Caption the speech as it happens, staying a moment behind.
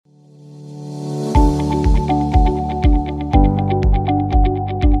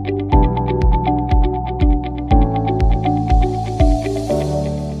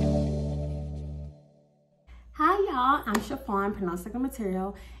non-stick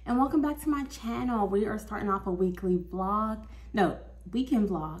material, and welcome back to my channel. We are starting off a weekend vlog.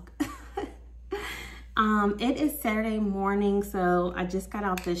 It is Saturday morning, so I just got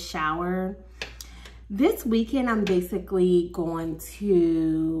out the shower. This weekend I'm basically going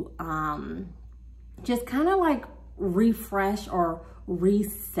to just kind of like refresh or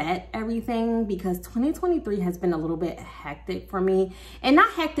reset everything, because 2023 has been a little bit hectic for me, and not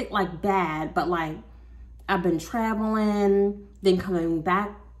hectic like bad, but like I've been traveling, then coming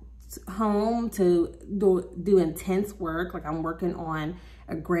back home to do intense work. Like I'm working on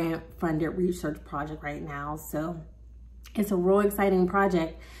a grant funded research project right now, so it's a real exciting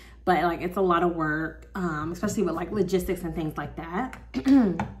project, but like it's a lot of work, especially with like logistics and things like that.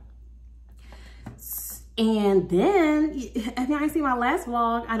 And then, if you guys see my last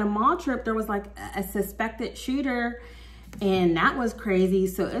vlog, at a mall trip, there was like a suspected shooter, and that was crazy.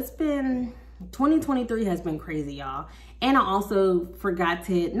 So it's been, 2023 has been crazy, y'all. And I also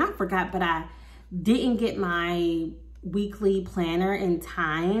I didn't get my weekly planner in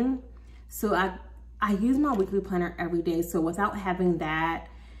time. So I use my weekly planner every day. So without having that,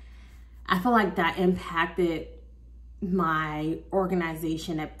 I feel like that impacted my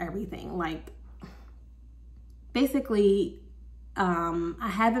organization of everything. Like, basically, I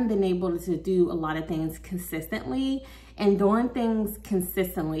haven't been able to do a lot of things consistently, and doing things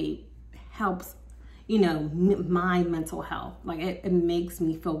consistently helps, you know, my mental health. Like it makes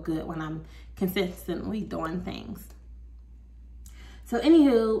me feel good when I'm consistently doing things. So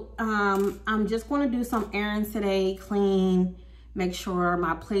anywho, I'm just going to do some errands today, clean, make sure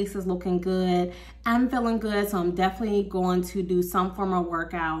my place is looking good. I'm feeling good, so I'm definitely going to do some form of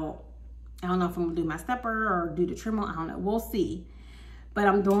workout. I don't know if I'm gonna do my stepper or do the trimmer. I don't know, we'll see. But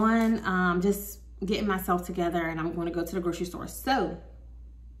I'm doing, just getting myself together, and I'm gonna go to the grocery store. So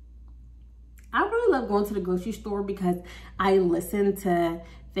I really love going to the grocery store because I listen to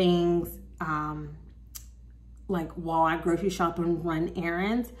things like while I grocery shop and run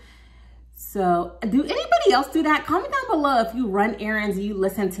errands. So do anybody else do that? Comment down below if you run errands and you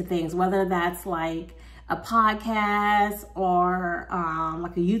listen to things, whether that's like a podcast or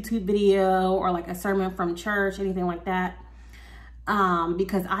like a YouTube video or like a sermon from church, anything like that.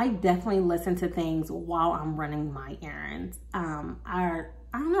 Because I definitely listen to things while I'm running my errands.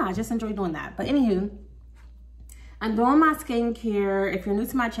 I don't know, I just enjoy doing that. But anywho, I'm doing my skincare. If you're new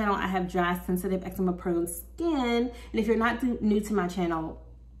to my channel, I have dry, sensitive, eczema prone skin. And if you're not new to my channel,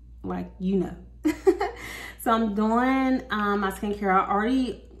 like, you know. So I'm doing my skincare. I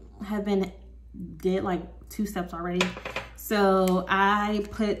already did like 2 steps already. So I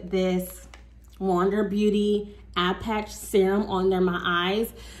put this Wander Beauty eye patch serum under my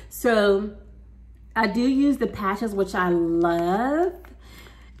eyes. So I do use the patches, which I love,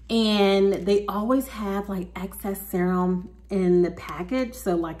 and they always have like excess serum in the package.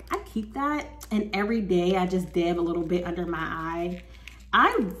 So like I keep that, and every day I just dab a little bit under my eye.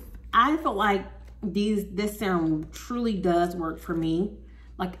 I feel like this serum truly does work for me.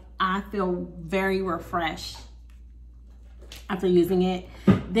 Like I feel very refreshed after using it.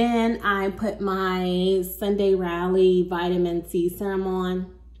 Then I put my Sunday Rally Vitamin C serum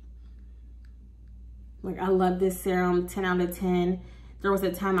on. Like I love this serum, 10 out of 10. There was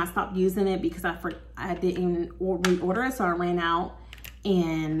a time I stopped using it because I didn't reorder it, so I ran out,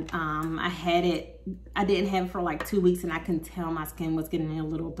 and I didn't have it for like 2 weeks, and I can tell my skin was getting a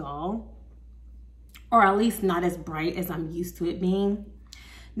little dull, or at least not as bright as I'm used to it being.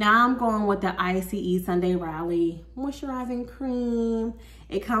 Now I'm going with the ICE Sunday Rally Moisturizing Cream.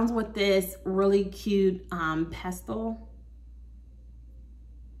 It comes with this really cute pestle.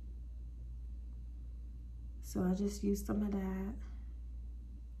 So I just used some of that.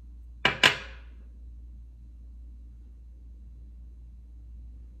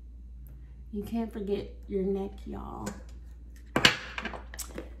 You can't forget your neck, y'all.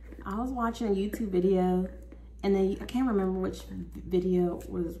 I was watching a YouTube video, and then I can't remember which video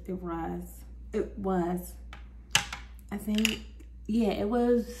it was. I think, yeah, it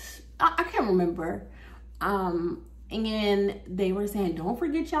was, I can't remember. And they were saying, don't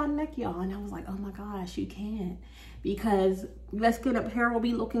forget y'all neck, y'all. And I was like, oh my gosh, you can't. Because your skin up here will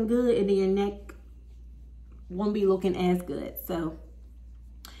be looking good, and then your neck won't be looking as good. So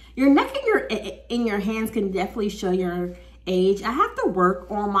your neck and your hands can definitely show your age. I have to work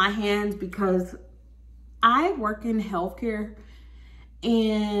on my hands because I work in healthcare,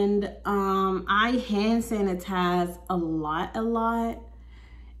 and I hand sanitize a lot.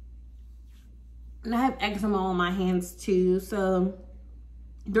 And I have eczema on my hands too, so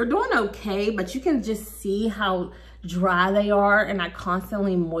they're doing okay, but you can just see how dry they are, and I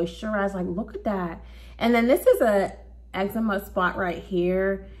constantly moisturize. Like, look at that. And then this is eczema spot right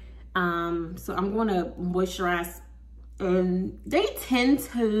here. So I'm going to moisturize, and they tend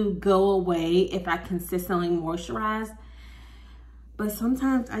to go away if I consistently moisturize. But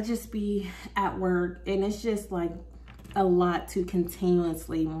sometimes I just be at work and it's just like a lot to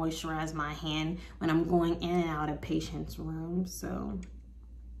continuously moisturize my hand when I'm going in and out of patients' rooms. So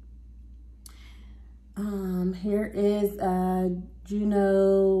here is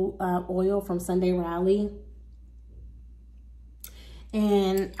Juno oil from Sunday Rally.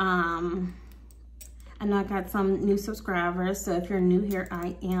 And I know I got some new subscribers, so if you're new here,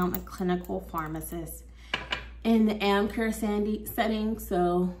 I am a clinical pharmacist in the AmCare setting.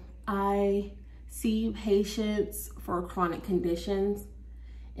 So I see patients for chronic conditions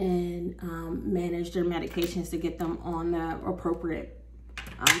and manage their medications to get them on the appropriate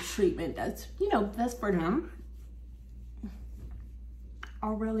treatment that's, you know, that's for them. I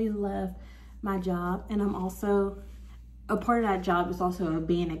really love my job, and I'm also, a part of that job is also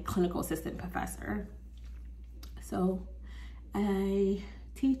being a clinical assistant professor. So I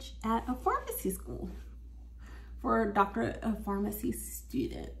teach at a pharmacy school for doctorate of pharmacy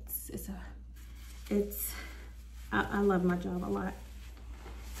students. I love my job a lot.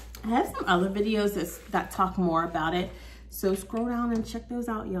 I have some other videos that talk more about it, so scroll down and check those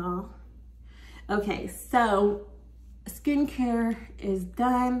out, y'all. Okay, so skincare is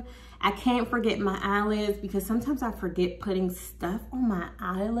done. I can't forget my eyelids because sometimes I forget putting stuff on my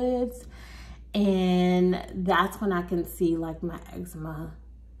eyelids, and that's when I can see like my eczema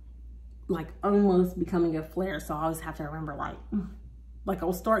like almost becoming a flare. So I always have to remember, like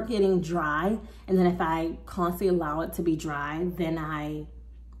it'll start getting dry, and then if I constantly allow it to be dry, then I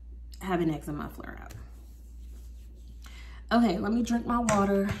have an eczema flare up. Okay, let me drink my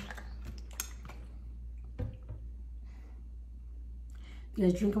water.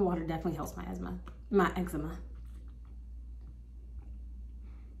 Because drinking water definitely helps my eczema.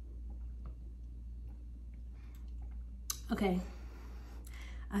 Okay,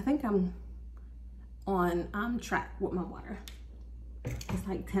 I think I'm on track with my water. It's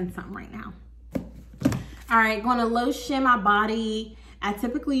like 10 something right now. All right, going to lotion my body. I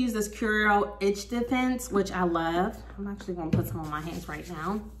typically use this Curel Itch Defense, which I love. I'm actually gonna put some on my hands right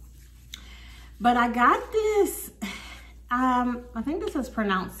now. But I got this, I think this is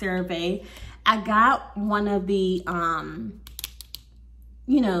pronounced CeraVe. I got one of the,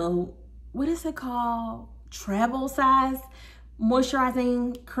 you know, what is it called? Travel size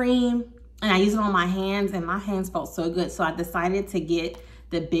moisturizing cream. And I use it on my hands, and my hands felt so good. So I decided to get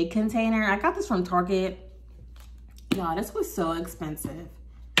the big container. I got this from Target. Y'all, this was so expensive.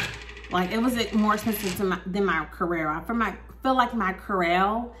 Like, it was more expensive than my Carrera. Feel like my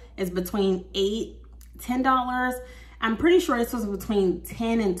Carrera is between $8–10. I'm pretty sure this was between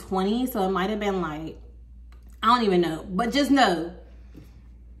 10 and 20. So it might have been like, I don't even know. But just know,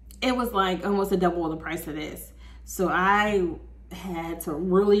 it was like almost a double the price of this. So I had to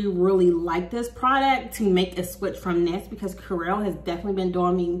really, really like this product to make a switch from this, because Carrera has definitely been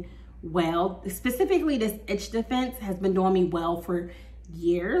doing me well. Specifically, this Itch Defense has been doing me well for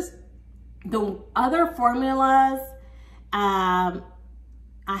years. The other formulas, I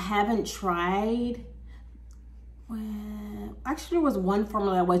haven't tried. Well, actually, there was one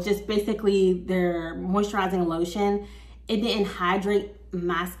formula that was just basically their moisturizing lotion. It didn't hydrate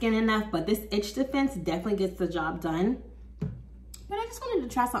my skin enough, but this Itch Defense definitely gets the job done. But I just wanted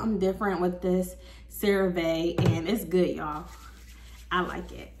to try something different with this CeraVe, and it's good, y'all. I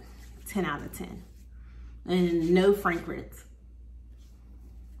like it. 10 out of 10. And no fragrance.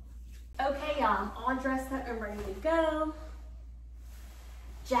 Okay, y'all, I'm all dressed up and ready to go.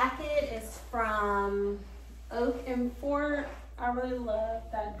 Jacket is from Oak and Fort. I really love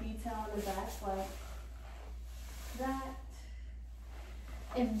that detail on the back, like that.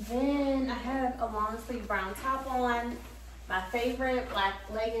 And then I have a long sleeve brown top on. My favorite black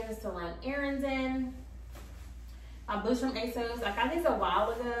leggings to run errands in. My boots from ASOS. I got these a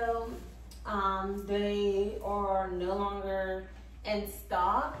while ago. They are no longer in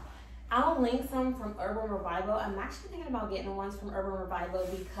stock. I'll link some from Urban Revival. I'm actually thinking about getting the ones from Urban Revival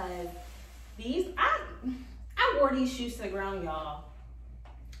because these, I wore these shoes to the ground, y'all.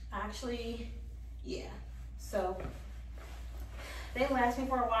 Actually, yeah. So they last me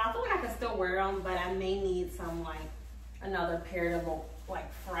for a while. I feel like I can still wear them, but I may need some like another pair to look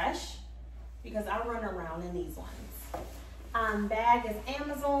like fresh, because I run around in these ones. Bag is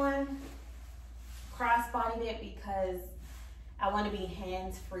Amazon. Cross-bodied it because I want to be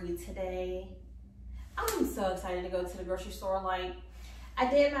hands-free today. I'm so excited to go to the grocery store. Like, I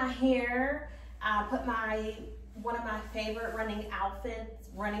did my hair. I put one of my favorite running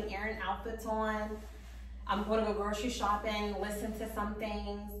errand outfits on. I'm going to go grocery shopping, listen to some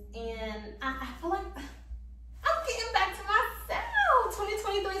things, and I feel like I'm getting back to myself.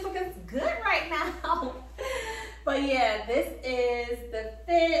 2023 is looking good right now. But yeah, this is the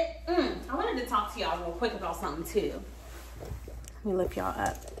fit. I wanted to talk to y'all real quick about something too. Let me lift y'all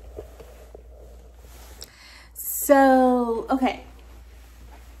up. So, okay.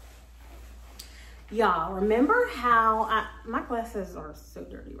 Y'all, remember how my glasses are so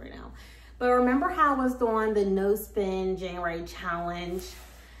dirty right now. But remember how I was doing the no spend January challenge?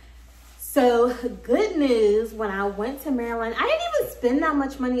 So good news, when I went to Maryland, I didn't even spend that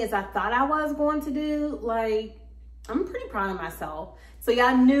much money as I thought I was going to do. Like, I'm pretty proud of myself. So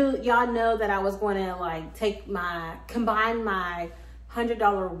y'all know that I was going to like combine my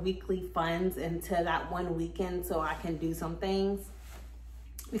 $100 weekly funds into that one weekend so I can do some things.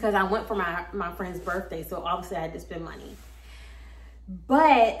 Because I went for my friend's birthday, so obviously I had to spend money.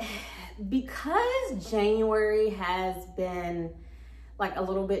 But because January has been like a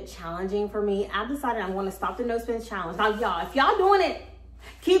little bit challenging for me, I decided I'm going to stop the no spend challenge. Now y'all, if y'all doing it,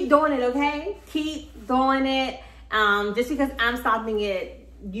 keep doing it, okay? Keep doing it. Just because I'm stopping it,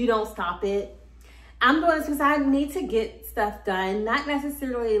 you don't stop it. I'm doing it because I need to get stuff done, not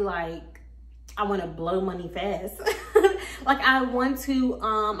necessarily like I want to blow money fast. Like I want to,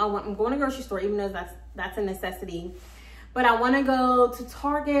 I'm going to grocery store, even though that's a necessity. But I want to go to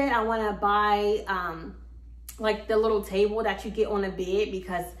Target. I want to buy like the little table that you get on the bed,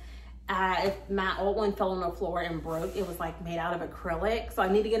 because if my old one fell on the floor and broke, it was like made out of acrylic. So I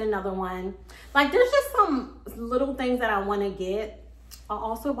need to get another one. Like there's just some little things that I want to get. I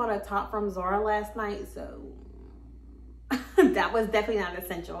also bought a top from Zara last night, so that was definitely not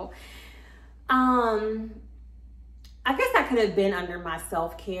essential. I guess that could have been under my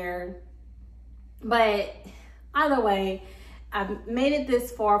self-care, but either way, I've made it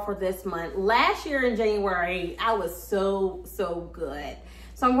this far for this month. Last year in January, I was so good.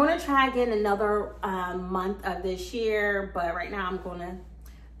 So I'm going to try again another month of this year, but right now I'm going to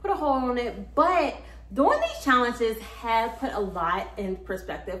put a hold on it. But doing these challenges have put a lot in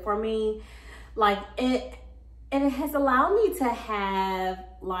perspective for me. Like it has allowed me to have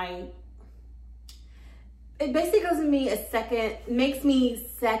like, it basically gives me makes me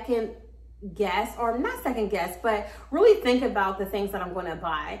second guess, or not second guess, but really think about the things that I'm going to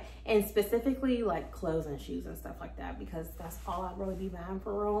buy, and specifically like clothes and shoes and stuff like that, because that's all I'd really be buying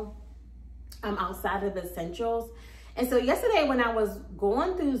for real. Outside of essentials. And so yesterday when I was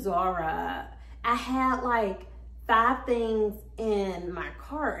going through Zara, I had like 5 things in my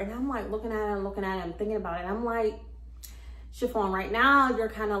cart, and I'm like looking at them, thinking about it. I'm like, Sha-Phawn, right now you're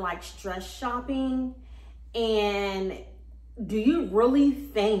kind of like stress shopping. And do you really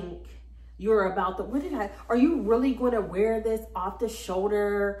think you're about to, are you really going to wear this off the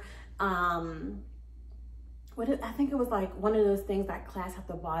shoulder? I think it was like one of those things that clasp at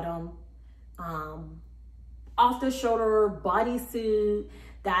the bottom, off the shoulder bodysuit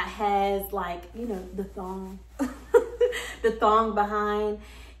that has like, you know, the thong, the thong behind.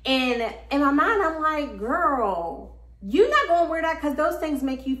 And in my mind, I'm like, girl, you're not going to wear that because those things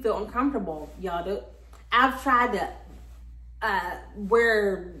make you feel uncomfortable. Y'all do. I've tried to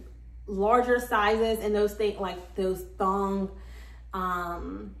wear larger sizes and those things, like those thong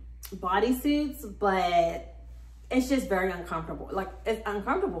bodysuits, but it's just very uncomfortable. Like it's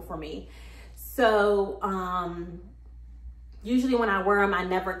uncomfortable for me. So usually when I wear them, I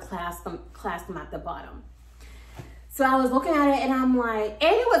never clasp them at the bottom. So I was looking at it and I'm like,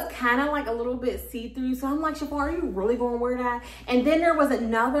 and it was kind of like a little bit see-through. So I'm like, Sha-Phawn, are you really going to wear that? And then there was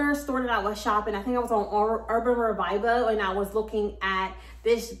another store that I was shopping. I think I was on Urban Revival, and I was looking at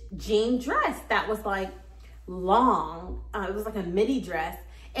this jean dress that was like long. It was like a midi dress.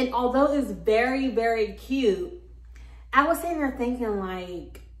 And although it's very, very cute, I was sitting there thinking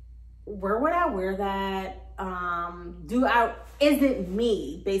like, where would I wear that? Is it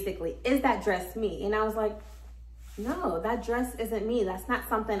me, basically? Is that dress me? And I was like, no, that dress isn't me. That's not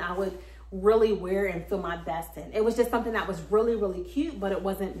something I would really wear and feel my best in. It was just something that was really, really cute, but it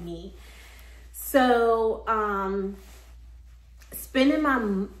wasn't me. So,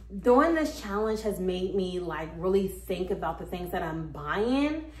 doing this challenge has made me like really think about the things that I'm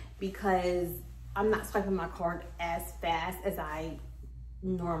buying, because I'm not swiping my card as fast as I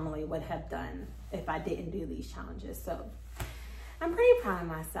normally would have done if I didn't do these challenges. So I'm pretty proud of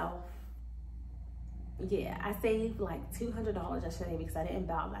myself. Yeah, I saved like $200 yesterday because I didn't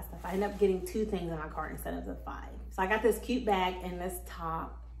buy all that stuff. I ended up getting 2 things in my cart instead of the 5. So I got this cute bag and this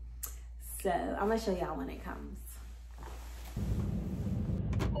top. So I'm gonna show y'all when it comes.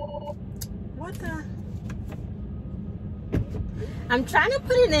 What the? I'm trying to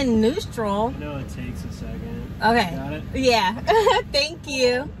put it in neutral. I know it takes a second. Okay. Got it? Yeah. Thank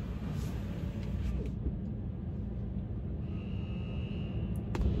you.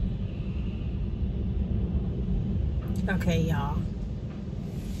 Okay, y'all.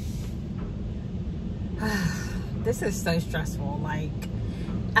 This is so stressful. Like,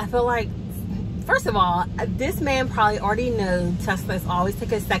 I feel like, first of all, this man probably already knows Teslas always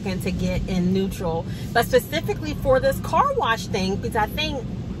take a second to get in neutral, but specifically for this car wash thing, because I think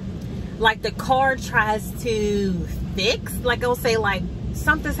like the car tries to fix, like it'll say like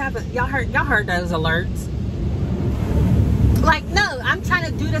something's happened. Y'all heard those alerts. Like, no, I'm trying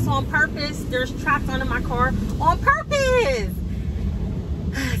to do this on purpose. There's tracks under my car on purpose.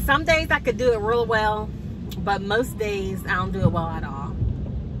 Some days I could do it real well, but most days I don't do it well at all.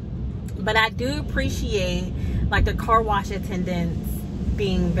 But I do appreciate like the car wash attendants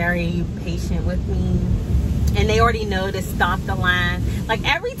being very patient with me, and they already know to stop the line. Like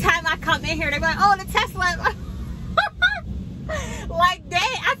every time I come in here, they're like, "Oh, the Tesla." Like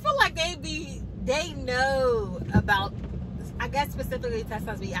I feel like they know about. I guess specifically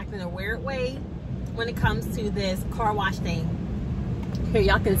Teslas be acting a weird way when it comes to this car wash thing. Here,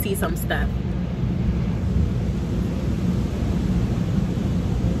 y'all can see some stuff.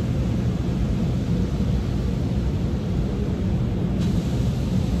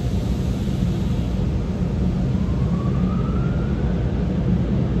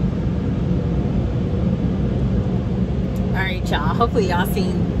 All right, y'all. Hopefully y'all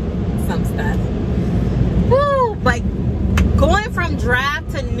seen some stuff. Woo! But going from drive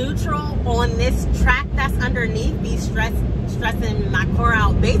to neutral on this track that's underneath be stressing my car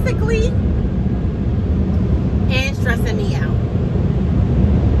out basically, and stressing me out.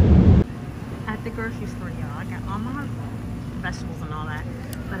 At the grocery store, y'all, I got all my vegetables and all that,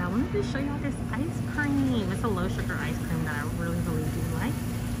 but I wanted to show y'all this ice cream. It's a low sugar ice cream that I really do like.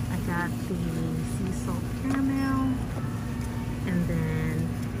 I got the sea salt caramel and then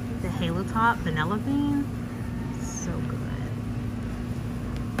the Halo Top vanilla bean. So good.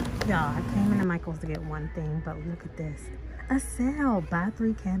 Y'all, I came into Michael's to get one thing, but look at this. A sale. Buy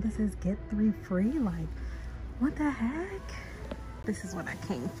 3 canvases, get 3 free. Like, what the heck? This is what I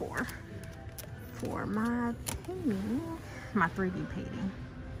came for my painting, my 3D painting.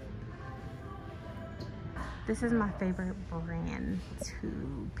 This is my favorite brand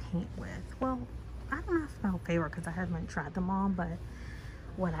to paint with. Well, I don't know about favorite because I haven't tried them all, but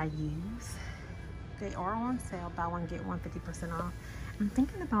what I use. They are on sale. Buy one, get one, 50% off. I'm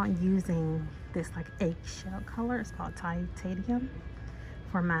thinking about using this like eggshell color. It's called titanium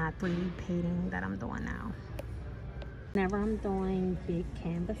for my 3D painting that I'm doing now. Whenever I'm doing big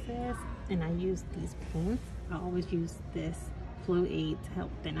canvases and I use these paints, I always use this Flow Aid to help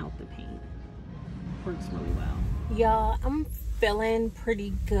thin out the paint. Works really well. Y'all, I'm feeling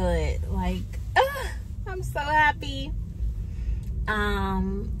pretty good. Like, I'm so happy.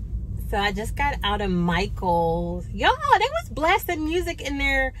 So I just got out of Michael's. Y'all, they was blasting music in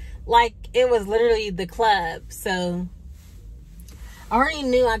there like it was literally the club. So I already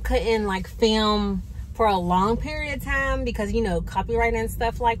knew I couldn't like film for a long period of time because, you know, copyright and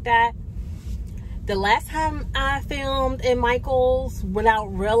stuff like that. The last time I filmed in Michael's without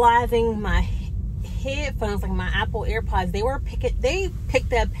realizing, my headphones, like my Apple AirPods, they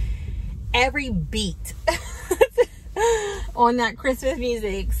picked up every beat on that Christmas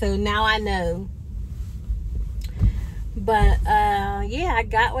music. So now I know. But yeah, I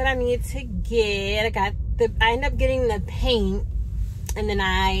got what I needed to get. I ended up getting the paint, and then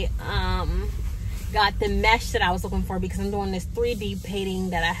I got the mesh that I was looking for because I'm doing this 3D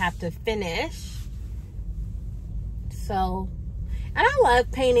painting that I have to finish. So, and I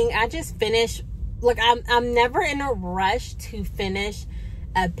love painting. I just finish, like, I'm never in a rush to finish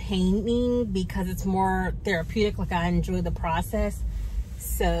a painting because it's more therapeutic. Like, I enjoy the process.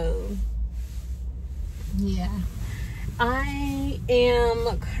 So yeah, I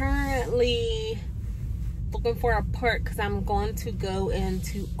am currently looking for a part because I'm going to go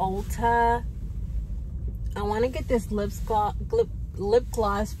into Ulta. I want to get this lip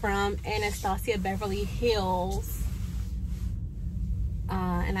gloss from Anastasia Beverly Hills.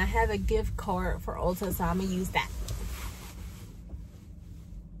 And I have a gift card for Ulta, so I'm going to use that.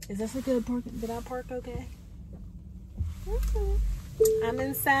 Is this a good park? Did I park okay? I'm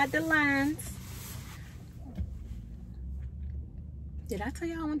inside the lines. Did I tell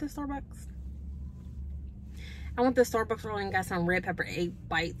you I went to Starbucks? I went to Starbucks earlier and got some red pepper egg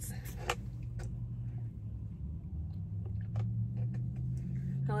bites.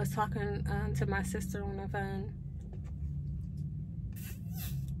 I was talking to my sister on the phone.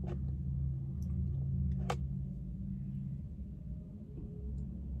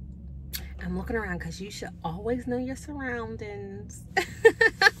 I'm looking around because you should always know your surroundings.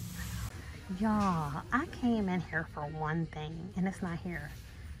 Y'all, I came in here for one thing and it's not here.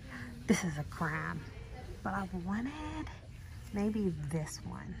 This is a crime. But I wanted maybe this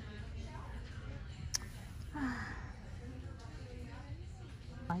one.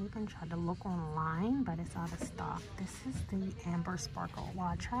 I even tried to look online, but it's out of stock. This is the Amber Sparkle. Well,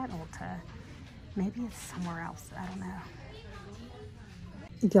 I tried Ulta. Maybe it's somewhere else. I don't know.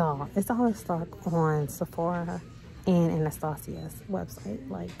 Y'all, it's out of stock on Sephora and Anastasia's website.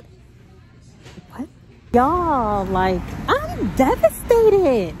 Like, what? Y'all, like, I'm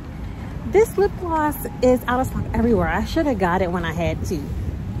devastated. This lip gloss is out of stock everywhere. I should have got it when I had to.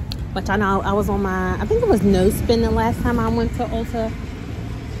 Which I know I was on my, I think it was no spin the last time I went to Ulta.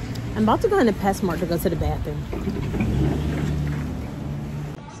 I'm about to go into PetSmart to go to the bathroom.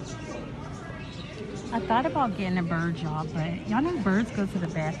 I thought about getting a bird job, but y'all know birds go to the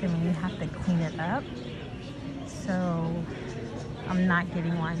bathroom and you have to clean it up. So I'm not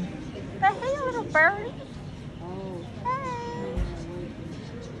getting one. But hey, little bird. Hey.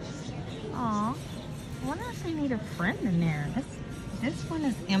 Aw. I wonder if they need a friend in there. This one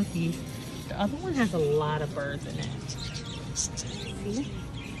is empty. The other one has a lot of birds in it. See?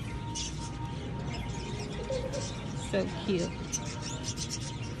 So cute.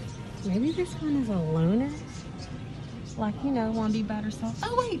 Maybe this one is a loner. Like, you know, want to be by herself.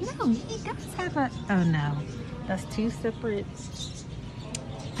 Oh, wait, no. He does have a... Oh, no. That's two separate...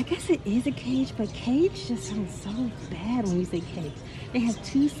 I guess it is a cage, but cage just sounds so bad when you say cage. They have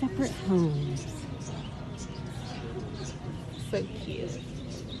two separate homes. So cute.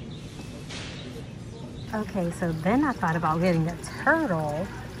 Okay, so then I thought about getting a turtle.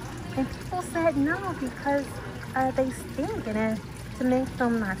 And people said no because they stink. And to make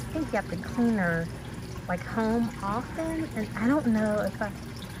them not stink, you have to clean their like home often. And I don't know if I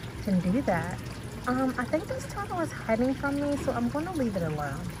can do that. I think this turtle is hiding from me, so I'm going to leave it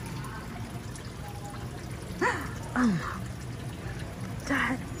alone. Oh,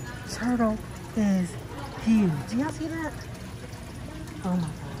 that turtle is huge. Do y'all see that? Oh my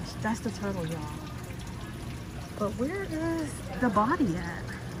gosh, that's the turtle, y'all. But where is the body at?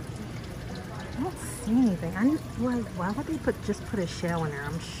 I don't see anything. I need, like, why would they just put a shell in there?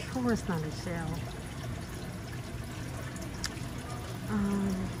 I'm sure it's not a shell.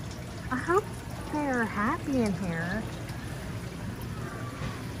 I hope they're happy in here.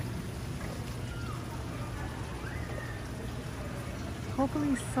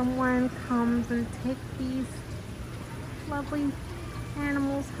 Hopefully someone comes and takes these lovely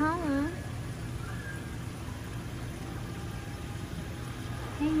animals home.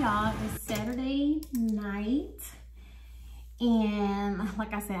 Hey y'all, it's Saturday night. And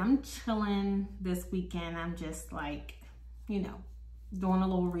like I said, I'm chilling this weekend. I'm just like, you know, doing a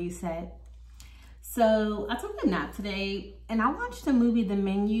little reset. So I took a nap today and I watched the movie The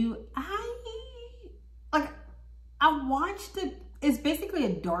Menu. I watched it. It's basically a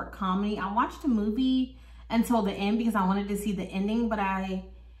dark comedy. I watched the movie until the end because I wanted to see the ending, but I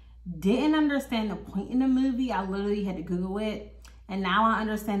didn't understand the point in the movie. I literally had to Google it. And now I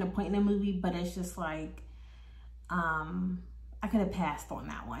understand the point in the movie, but it's just like, I could have passed on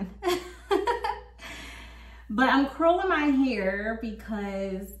that one. But I'm curling my hair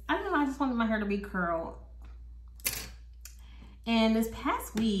because, I don't know, I just wanted my hair to be curled. And this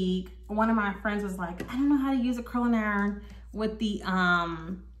past week, one of my friends was like, I don't know how to use a curling iron with the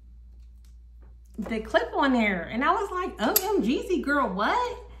clip on there. And I was like, OMGZ girl,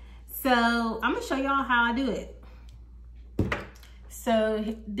 what? So I'm gonna show y'all how I do it. So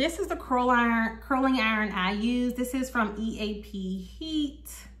this is the curling iron I use. This is from EAP Heat.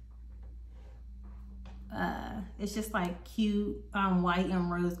 It's just like cute white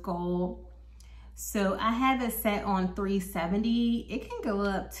and rose gold. So I have it set on 370. It can go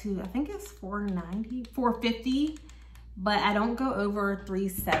up to, I think it's 490, 450, but I don't go over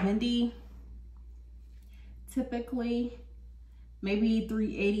 370 typically. Maybe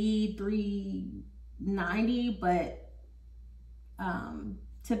 380, 390, but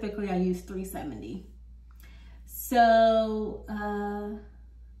typically I use 370. So,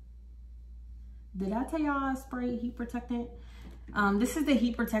 did I tell y'all I sprayed heat protectant? This is the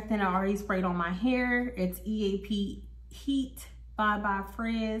heat protectant I already sprayed on my hair. It's EAP Heat by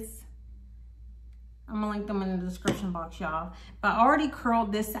Frizz. I'm gonna link them in the description box, y'all. But I already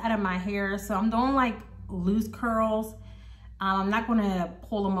curled this side of my hair, so I'm doing like loose curls. I'm not gonna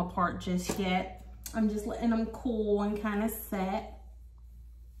pull them apart just yet. I'm just letting them cool and kind of set.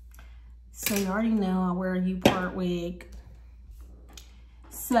 So you already know I wear a U-part wig.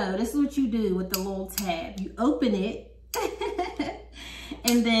 So this is what you do with the little tab. You open it and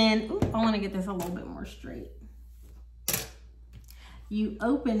And then, ooh, I want to get this a little bit more straight. You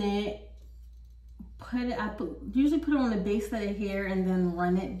open it, usually put it on the base of the hair and then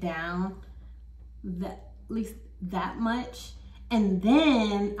run it down at least that much. And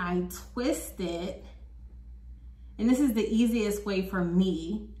then I twist it. And this is the easiest way for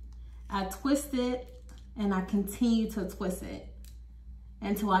me. I twist it and I continue to twist it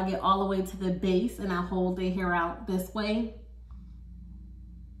until I get all the way to the base, and I hold the hair out this way.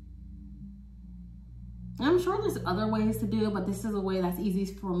 I'm sure there's other ways to do it, but this is the way that's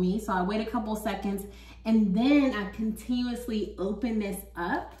easiest for me. So I wait a couple seconds and then I continuously open this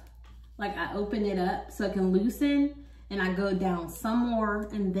up. Like I open it up so it can loosen, and I go down some more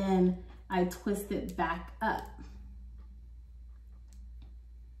and then I twist it back up.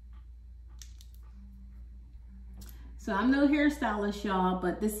 So I'm no hairstylist, y'all,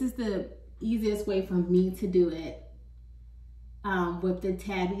 but this is the easiest way for me to do it with the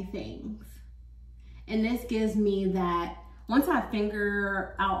tabby things. And this gives me that, once I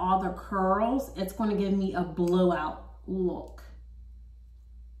finger out all the curls, it's going to give me a blowout look.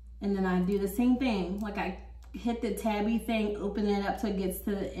 And then I do the same thing. Like I hit the tabby thing, open it up so it gets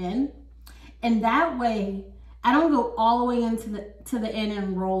to the end. And that way, I don't go all the way into the end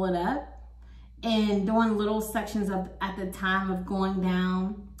and roll it up. And doing little sections at the time of going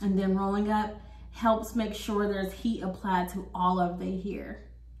down and then rolling up helps make sure there's heat applied to all of the hair.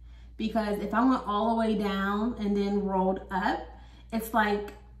 Because if I went all the way down and then rolled up, it's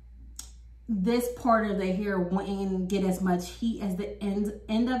like this part of the hair wouldn't get as much heat as the end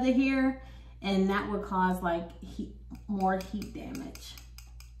of the hair, and that would cause like more heat damage.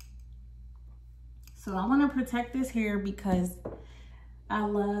 So I want to protect this hair because I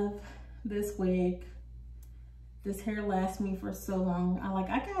love this wig. This hair lasts me for so long. I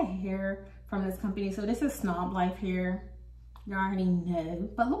got hair from this company. So this is Snob Life hair. You already know.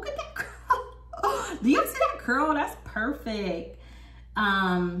 But look at that curl. Do you see that curl? That's perfect.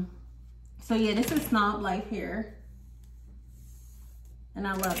 So yeah, this is Snob Life hair. And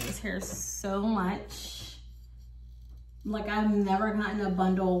I love this hair so much. Like I've never gotten a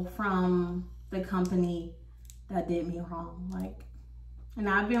bundle from the company that did me wrong. Like, and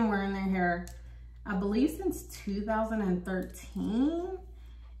I've been wearing their hair, I believe, since 2013.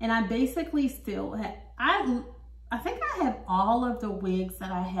 And I basically still have, I think I have all of the wigs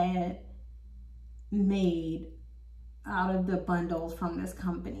that I had made out of the bundles from this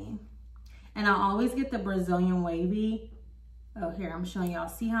company. And I always get the Brazilian wavy. Oh, here, I'm showing y'all.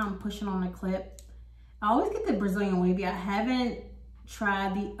 See how I'm pushing on the clip? I always get the Brazilian wavy. I haven't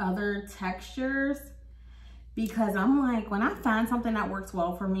tried the other textures because I'm like, when I find something that works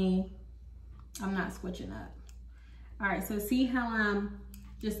well for me, I'm not switching up. All right, so see how I'm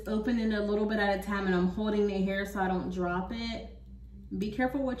just opening a little bit at a time and I'm holding the hair so I don't drop it. Be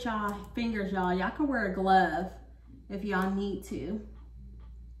careful with y'all fingers, y'all. Y'all can wear a glove if y'all need to.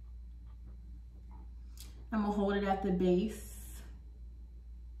 I'm gonna hold it at the base.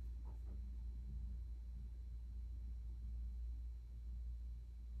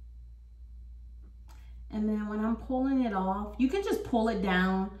 And then when I'm pulling it off, you can just pull it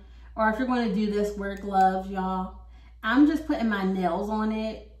down, or if you're going to do this, wear gloves, y'all. I'm just putting my nails on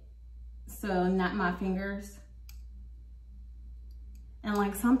it, so not my fingers. And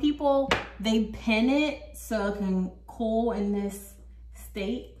like some people, they pin it so it can cool in this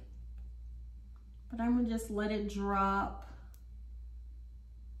state. But I'm gonna just let it drop.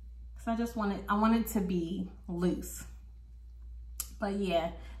 Cause I want it to be loose. But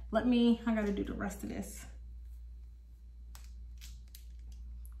yeah, I gotta do the rest of this.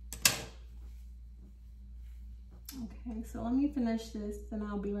 Okay, so let me finish this and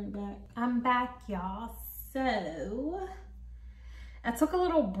I'll be right back. I'm back, y'all. So I took a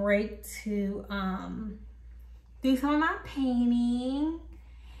little break to do some of my painting,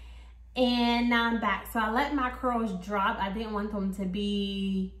 and now I'm back. So I let my curls drop. I didn't want them to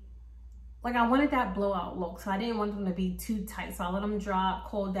be, like, I wanted that blowout look, so I didn't want them to be too tight. So I let them drop,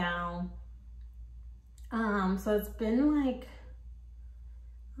 cool down. So it's been like,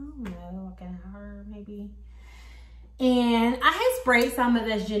 I don't know, like an hour maybe. And I had sprayed some of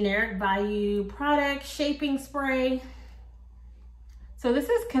this generic value product shaping spray. So this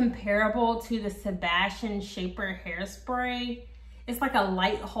is comparable to the Sebastian Shaper hairspray. It's like a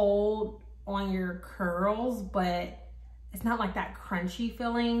light hold on your curls, but it's not like that crunchy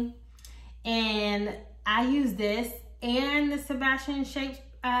feeling. And I use this and the Sebastian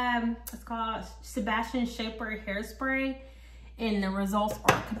it's called Sebastian Shaper hairspray, and the results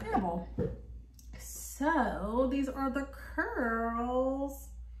are comparable. So these are the curls.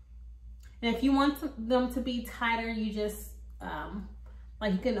 And if you want them to be tighter, you just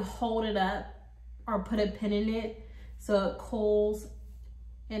Like you can hold it up or put a pin in it so it coils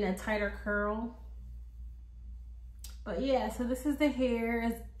in a tighter curl. But yeah, so this is the hair.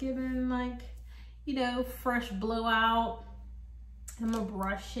 It's giving like, you know, fresh blowout. I'm gonna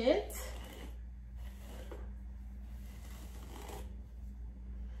brush it.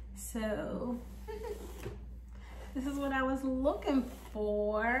 So this is what I was looking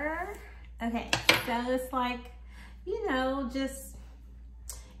for. Okay, so it's like, you know, just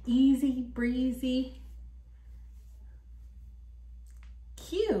easy breezy,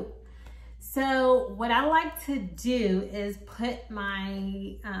 cute. So what I like to do is put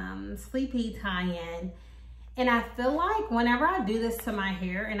my sleepy tie in, and I feel like whenever I do this to my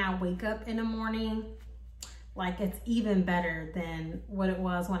hair and I wake up in the morning, like it's even better than what it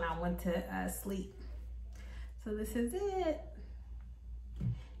was when I went to sleep. So this is it.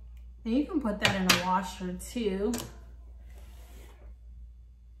 And you can put that in a washer too.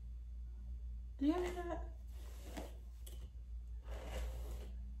 Do you have that?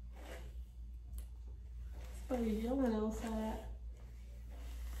 It's probably yelling outside.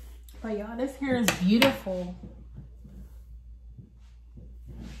 But y'all, this hair is beautiful.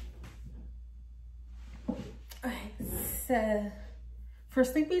 Okay, so for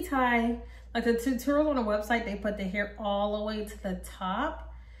sleepy tie, like the tutorial on the website, they put the hair all the way to the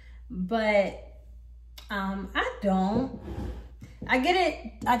top, but I don't. I get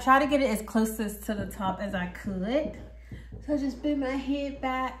it, I try to get it as close to the top as I could. So I just bend my head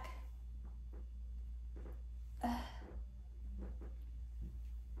back.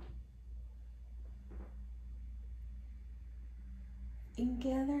 And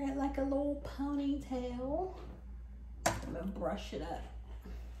gather it like a little ponytail. I'm gonna brush it up.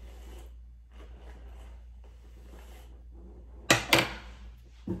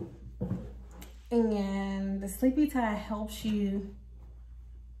 And the sleepy tie helps you,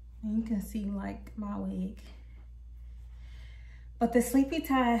 and you can see like my wig, but the sleepy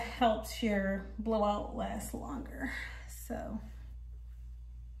tie helps your blowout last longer. So,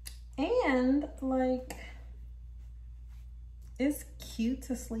 and like, it's cute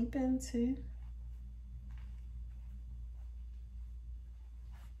to sleep in too.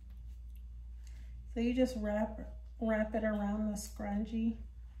 So you just wrap it around the scrunchie.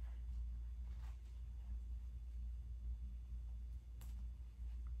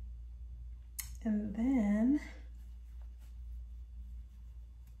 And then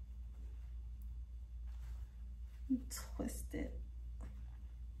you twist it.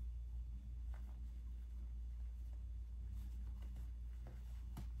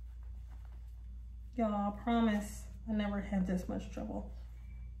 Y'all, I promise I never had this much trouble.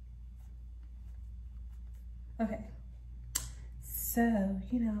 Okay, so,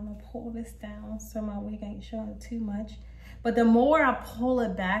 you know, I'm gonna pull this down so my wig ain't showing too much. But the more I pull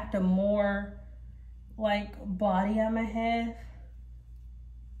it back, the more like body I'm gonna have.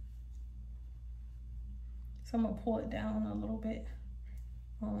 So I'm gonna pull it down a little bit.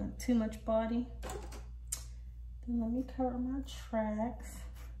 I don't want too much body. Then let me cover my tracks.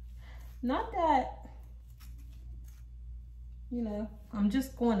 Not that, you know, I'm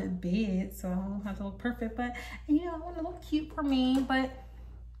just going to bed, so I don't have to look perfect, but you know, I want to look cute for me. But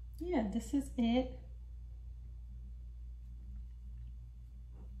yeah, this is it.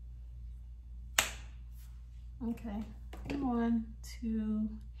 Okay, I want to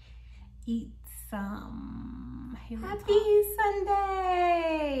eat some. Happy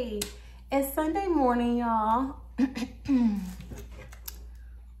Sunday! It's Sunday morning, y'all.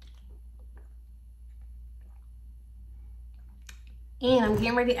 And I'm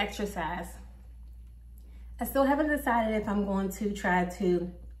getting ready to exercise. I still haven't decided if I'm going to try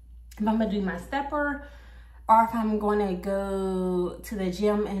to, if I'm gonna do my stepper, or if I'm going to go to the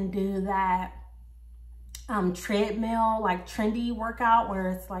gym and do that treadmill, like trendy workout where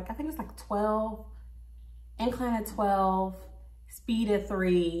it's like, I think it's like 12, incline at 12, speed at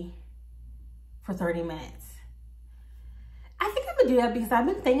 3 for 30 minutes. I think I'm gonna do that because I've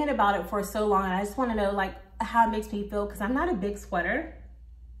been thinking about it for so long, and I just wanna know like how it makes me feel, because I'm not a big sweater.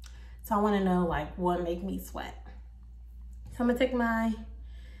 So I wanna know like what make me sweat. So I'm gonna take my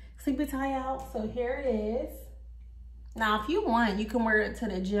sleepy tie out. So here it is. Now, if you want, you can wear it to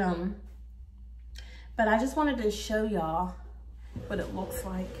the gym, but I just wanted to show y'all what it looks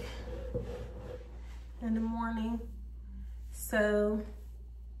like in the morning. So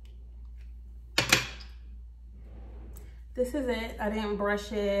this is it. I didn't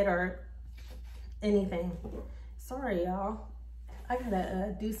brush it or anything. Sorry, y'all. I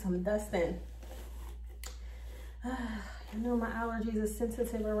gotta do some dusting. You know my allergies are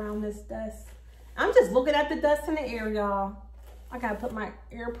sensitive around this dust. I'm just looking at the dust in the air, y'all. I gotta put my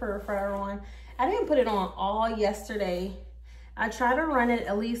air purifier on. I didn't put it on all yesterday. I try to run it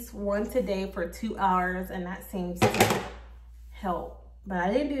at least once a day for 2 hours, and that seems to help. But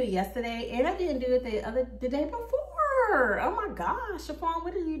I didn't do it yesterday, and I didn't do it the day before. Oh my gosh, Sha-Phawn,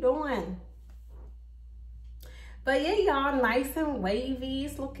 what are you doing? But yeah, y'all, nice and wavy.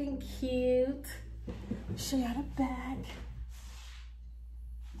 It's looking cute. Show y'all the back.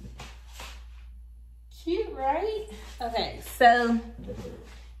 Cute, right? Okay, so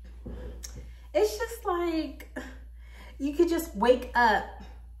it's just like you could just wake up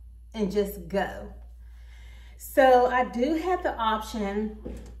and just go. So I do have the option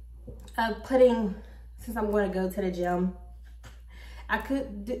of putting, since I'm going to go to the gym, I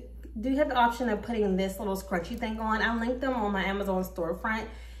could do have the option of putting this little scrunchie thing on. I linked them on my Amazon storefront.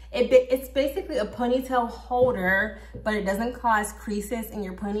 It's basically a ponytail holder, but it doesn't cause creases in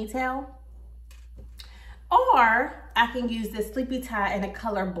your ponytail. Or I can use this sleepy tie in the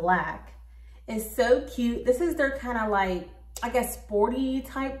color black. It's so cute. This is their kind of like, I guess, sporty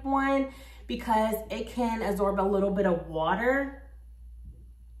type one because it can absorb a little bit of water.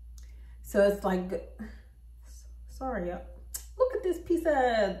 So it's like, sorry, look at this piece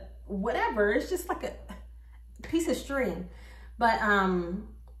of whatever. It's just like a piece of string. But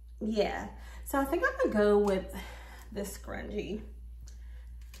yeah. So I think I'm gonna go with this scrunchie.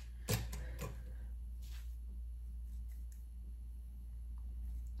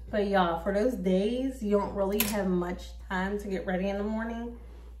 But y'all, for those days you don't really have much time to get ready in the morning,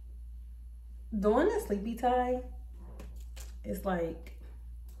 doing a sleepy tie is like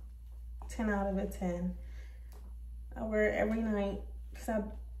 10 out of 10. I wear it every night because I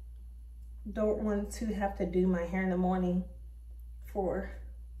don't want to have to do my hair in the morning for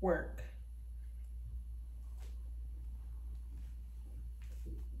work.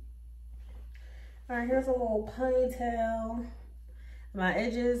 All right, here's a little ponytail. My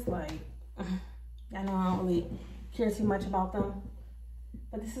edges, like, I know I don't really care too much about them,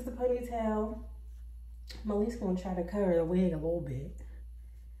 but this is the ponytail. I'm at least gonna try to cover the wig a little bit.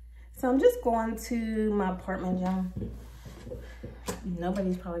 So I'm just going to my apartment gym.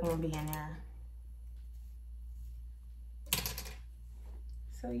 Nobody's probably gonna be in there.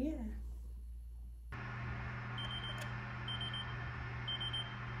 So yeah.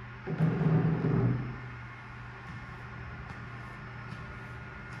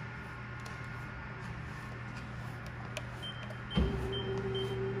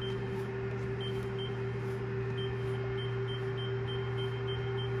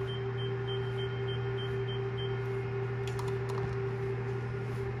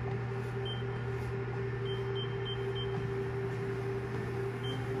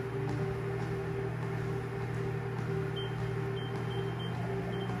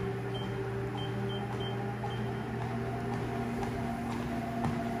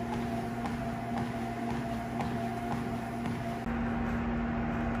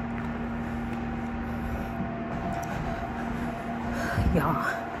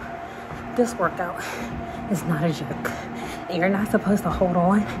 Y'all, this workout is not a joke. And you're not supposed to hold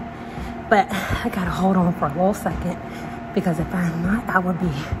on, but I gotta hold on for a little second because if I'm not, I would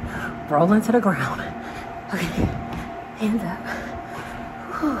be rolling to the ground. Okay, hands up.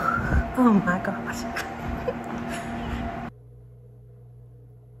 Whew. Oh my gosh.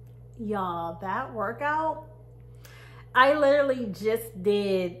 Y'all, that workout, I literally just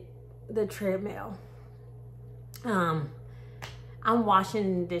did the treadmill. I'm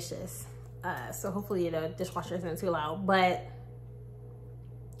washing dishes, so hopefully the dishwasher isn't too loud, but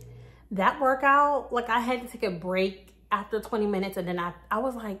that workout, like I had to take a break after 20 minutes and then I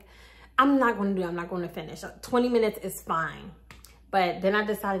was like, I'm not going to finish. 20 minutes is fine. But then I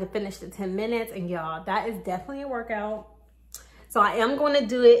decided to finish the 10 minutes and y'all, that is definitely a workout. So I am going to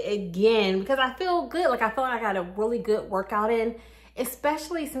do it again because I feel good. Like I feel like I got a really good workout in,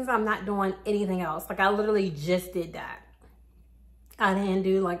 especially since I'm not doing anything else. Like I literally just did that. I didn't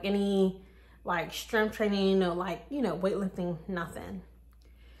do like any like strength training or like, you know, weightlifting, nothing.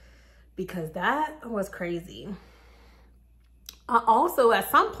 Because that was crazy. Also, at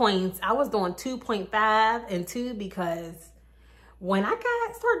some points, I was doing 2.5 and 2 because when I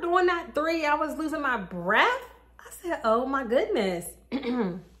started doing that 3, I was losing my breath. I said, oh my goodness.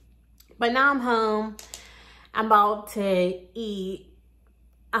 But now I'm home. I'm about to eat.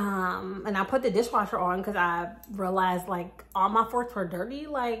 And I put the dishwasher on because I realized like all my forks were dirty.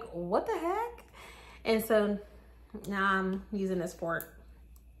 Like, what the heck? And so now I'm using this fork.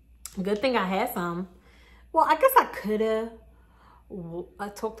 Good thing I had some. Well, I guess I could have. I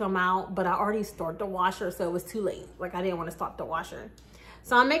took them out, but I already started the washer, so it was too late. Like I didn't want to stop the washer.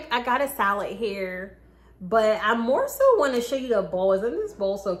 So I got a salad here. But I more so want to show you the bowl. Isn't this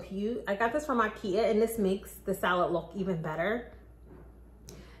bowl so cute? I got this from IKEA, and this makes the salad look even better.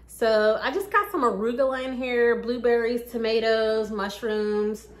 So I just got some arugula in here, blueberries, tomatoes,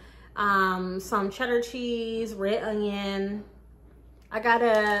 mushrooms, some cheddar cheese, red onion. I got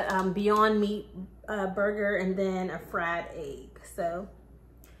a Beyond Meat burger, and then a fried egg. So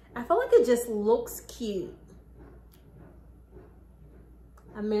I feel like it just looks cute.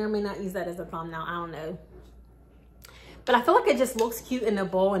 I may or may not use that as a thumbnail, I don't know. But I feel like it just looks cute in the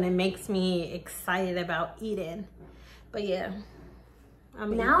bowl, and it makes me excited about eating. But yeah,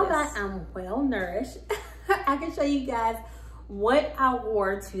 now that I'm well nourished, I can show you guys what I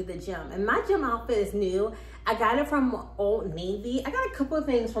wore to the gym. And my gym outfit is new. I got it from Old Navy. I got a couple of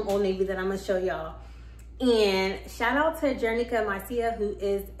things from Old Navy that I'm gonna show y'all. And shout out to Jernica Marcia, who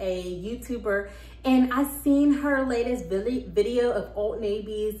is a YouTuber. And I seen her latest video of Old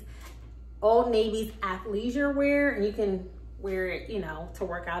Navy's athleisure wear. And you can wear it, you know, to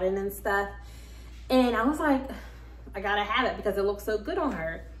work out in and stuff. And I was like, I gotta have it because it looks so good on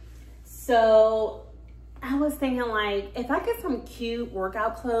her. So I was thinking, like, if I get some cute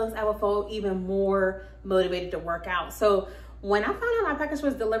workout clothes, I would feel even more motivated to work out. So when I found out my package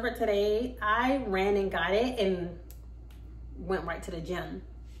was delivered today, I ran and got it and went right to the gym.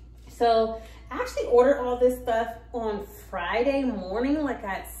 So I actually ordered all this stuff on Friday morning, like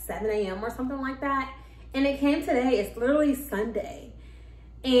at 7 a.m. or something like that. And it came today. It's literally Sunday.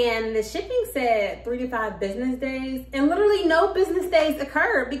 And the shipping said 3 to 5 business days. And literally no business days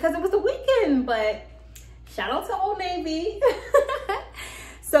occurred because it was the weekend. But shout out to Old Navy.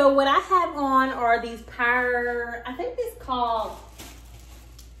 So what I have on are these Power, I think it's called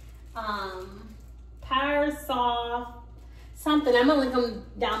Power Soft something. I'm gonna link them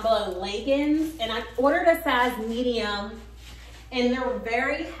down below, leggings. And I ordered a size medium, and they're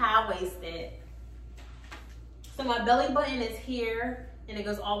very high-waisted. So my belly button is here, and it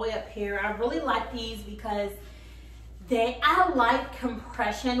goes all the way up here. I really like these because I like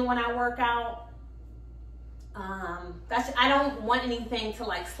compression when I work out. I don't want anything to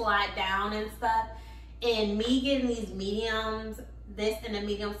like slide down and stuff. And me getting these mediums, this and the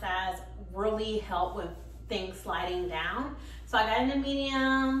medium size, really help with things sliding down. So I got in a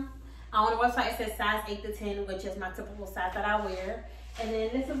medium. On the website it says size 8 to 10, which is my typical size that I wear. And then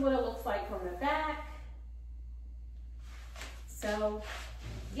this is what it looks like from the back. So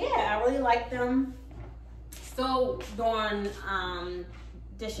yeah, I really like them. Still doing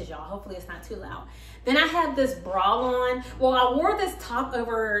dishes, y'all. Hopefully it's not too loud. Then I have this bra on. Well, I wore this top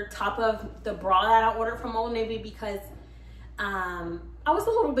over top of the bra that I ordered from Old Navy because I was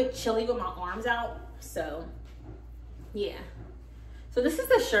a little bit chilly with my arms out. So yeah. So this is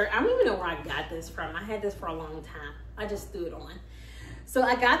the shirt. I don't even know where I got this from. I had this for a long time. I just threw it on. So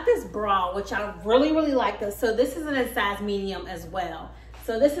I got this bra, which I really, really like this. So this is in a size medium as well.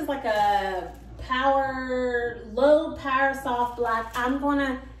 So this is like a low power soft black. I'm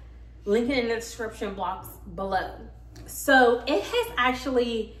gonna link it in the description box below. So it has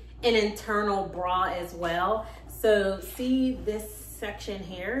actually an internal bra as well. So see this section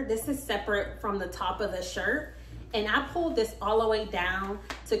here? This is separate from the top of the shirt. And I pulled this all the way down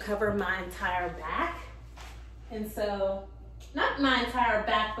to cover my entire back. And so, not my entire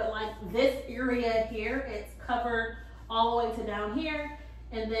back, but like this area here, it's covered all the way to down here.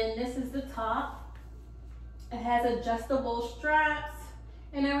 And then this is the top. It has adjustable straps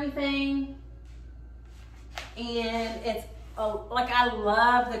and everything. And it's, like, I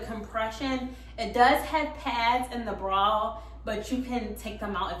love the compression. It does have pads in the bra, but you can take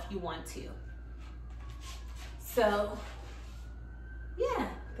them out if you want to. So, yeah,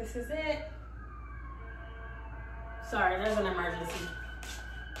 this is it. Sorry, there's an emergency.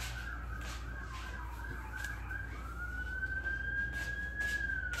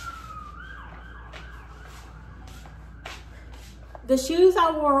 The shoes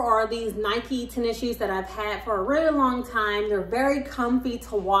I wore are these Nike tennis shoes that I've had for a really long time. They're very comfy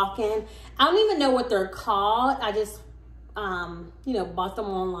to walk in. I don't even know what they're called. I just, you know, bought them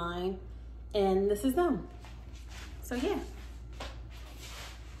online, and this is them. So yeah.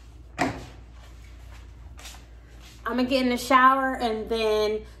 I'm gonna get in the shower and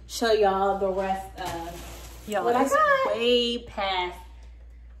then show y'all the rest of what I got. Way past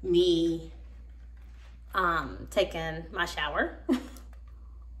me taking my shower.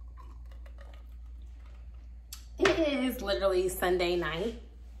 It is literally Sunday night.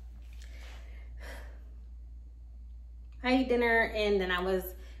 I ate dinner and then I was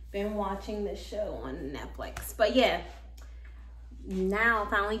been watching the show on Netflix. But yeah, now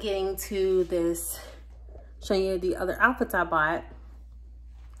finally getting to this, showing you the other outfits I bought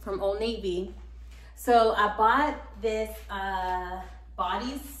from Old Navy. So I bought this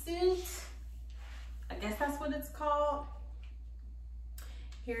bodysuit. I guess that's what it's called.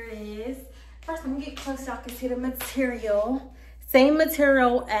 Here it is. First, I'm gonna get close so I can see the material. Same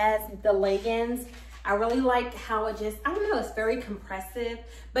material as the leggings. I really like how it just, I don't know, it's very compressive,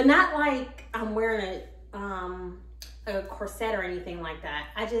 but not like I'm wearing a corset or anything like that.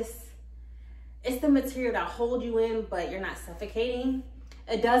 It's the material that holds you in, but you're not suffocating.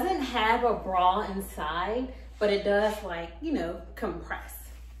 It doesn't have a bra inside, but it does, like, you know, compress.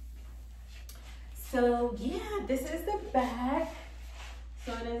 So yeah, this is the back.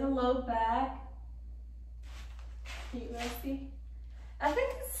 So it is a low back. Can you guys see? I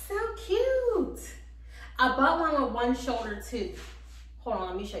think it's so cute. I bought one with one shoulder too. Hold on,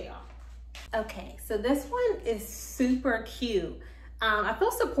 let me show y'all. Okay, so this one is super cute. I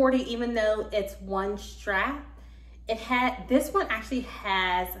feel supported even though it's one strap. This one actually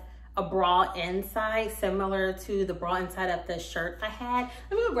has a bra inside, similar to the bra inside of the shirt I had.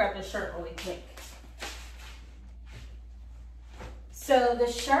 Let me go grab the shirt really quick. So the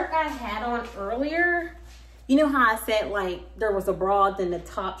shirt I had on earlier, you know how I said like there was a bra then the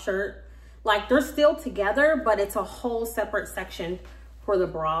top shirt? Like they're still together, but it's a whole separate section for the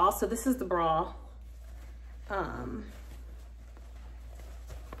bra. So this is the bra.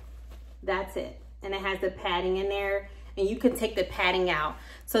 That's it. And it has the padding in there, and you can take the padding out.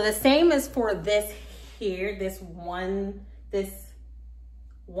 So the same is for this here, this one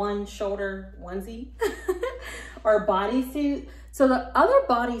shoulder onesie or bodysuit. So the other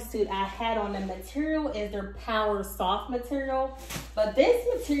bodysuit I had on, the material is their Power Soft material, but this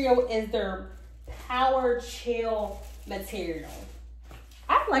material is their Power Chill material.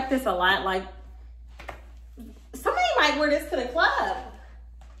 I like this a lot. Like, somebody might wear this to the club.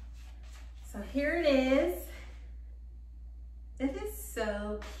 So here it is. It is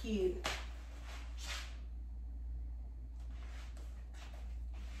so cute.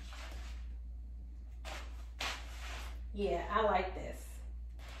 Yeah, I like this.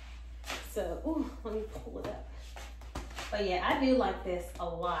 So, ooh, let me pull it up. But yeah, I do like this a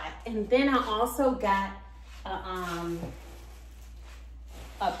lot. And then I also got a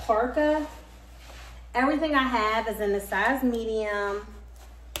parka. Everything I have is in the size medium,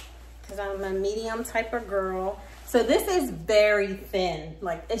 because I'm a medium type of girl. So this is very thin,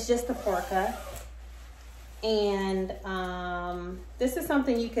 like it's just a parka. And this is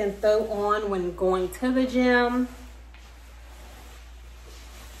something you can throw on when going to the gym,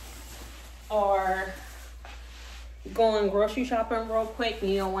 or going grocery shopping real quick and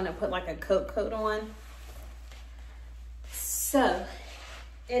you don't want to put like a coat on. So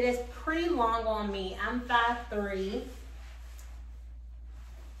it is pretty long on me. I'm 5'3".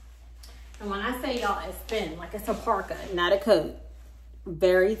 And when I say y'all, it's thin, like it's a parka, not a coat.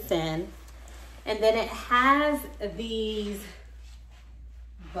 Very thin. And then it has these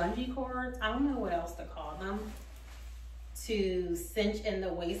bungee cords. I don't know what else to call them, to cinch in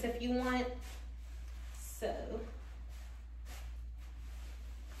the waist if you want. So,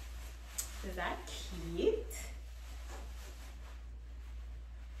 is that cute?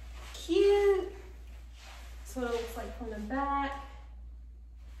 Cute. So it looks like from the back.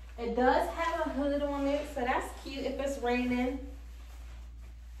 It does have a hood on it, so that's cute if it's raining.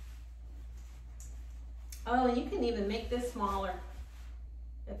 Oh, you can even make this smaller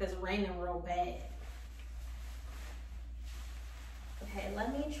if it's raining real bad. Okay,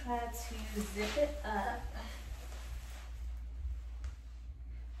 let me try to zip it up.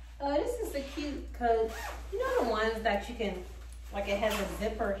 Oh, this is the cute coat. You know the ones that you can, like it has a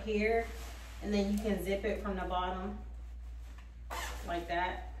zipper here, and then you can zip it from the bottom, like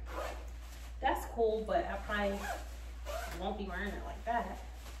that. That's cool, but I probably won't be wearing it like that.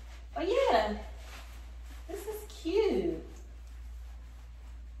 But yeah, this is cute.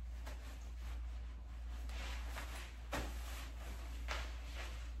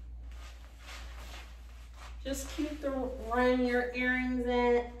 Just cute to run your errands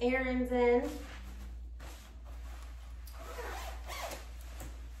in.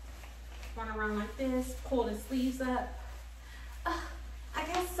 Run around like this, pull the sleeves up. I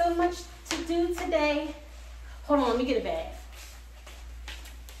got so much to do today. Hold on, let me get a bag.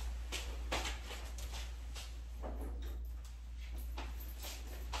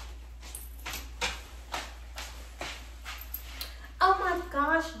 Oh my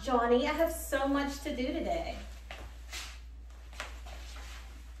gosh, Johnny, I have so much to do today.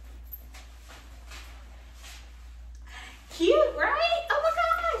 Cute, right? Oh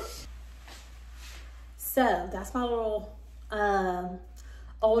my gosh. So that's my little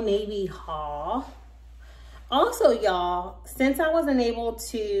Old Navy haul. Also, y'all, since I wasn't able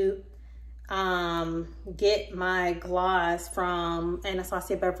to get my gloss from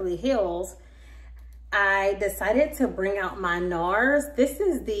Anastasia Beverly Hills, I decided to bring out my NARS. This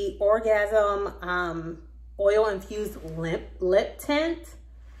is the Orgasm Oil Infused Lip Tint.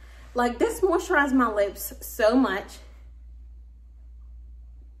 Like, this moisturized my lips so much.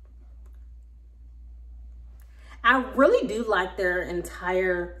 I really do like their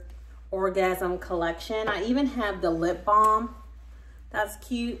entire Orgasm collection. I even have the lip balm. That's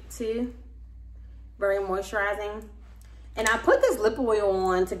cute too. Very moisturizing. And I put this lip oil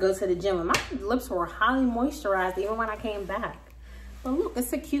on to go to the gym, and my lips were highly moisturized even when I came back. But look,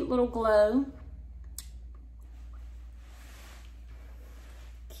 it's a cute little glow.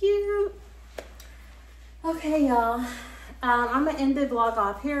 Cute. Okay, y'all. I'm gonna end the vlog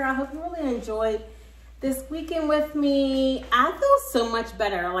off here. I hope you really enjoyed this weekend with me. I feel so much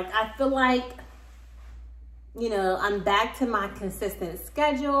better. Like, I feel like, you know, I'm back to my consistent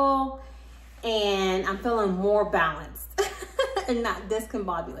schedule and I'm feeling more balanced and not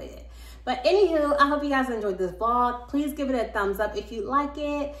discombobulated. But anywho, I hope you guys enjoyed this vlog. Please give it a thumbs up if you like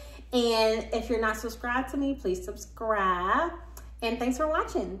it. And if you're not subscribed to me, please subscribe. And thanks for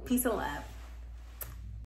watching. Peace and love.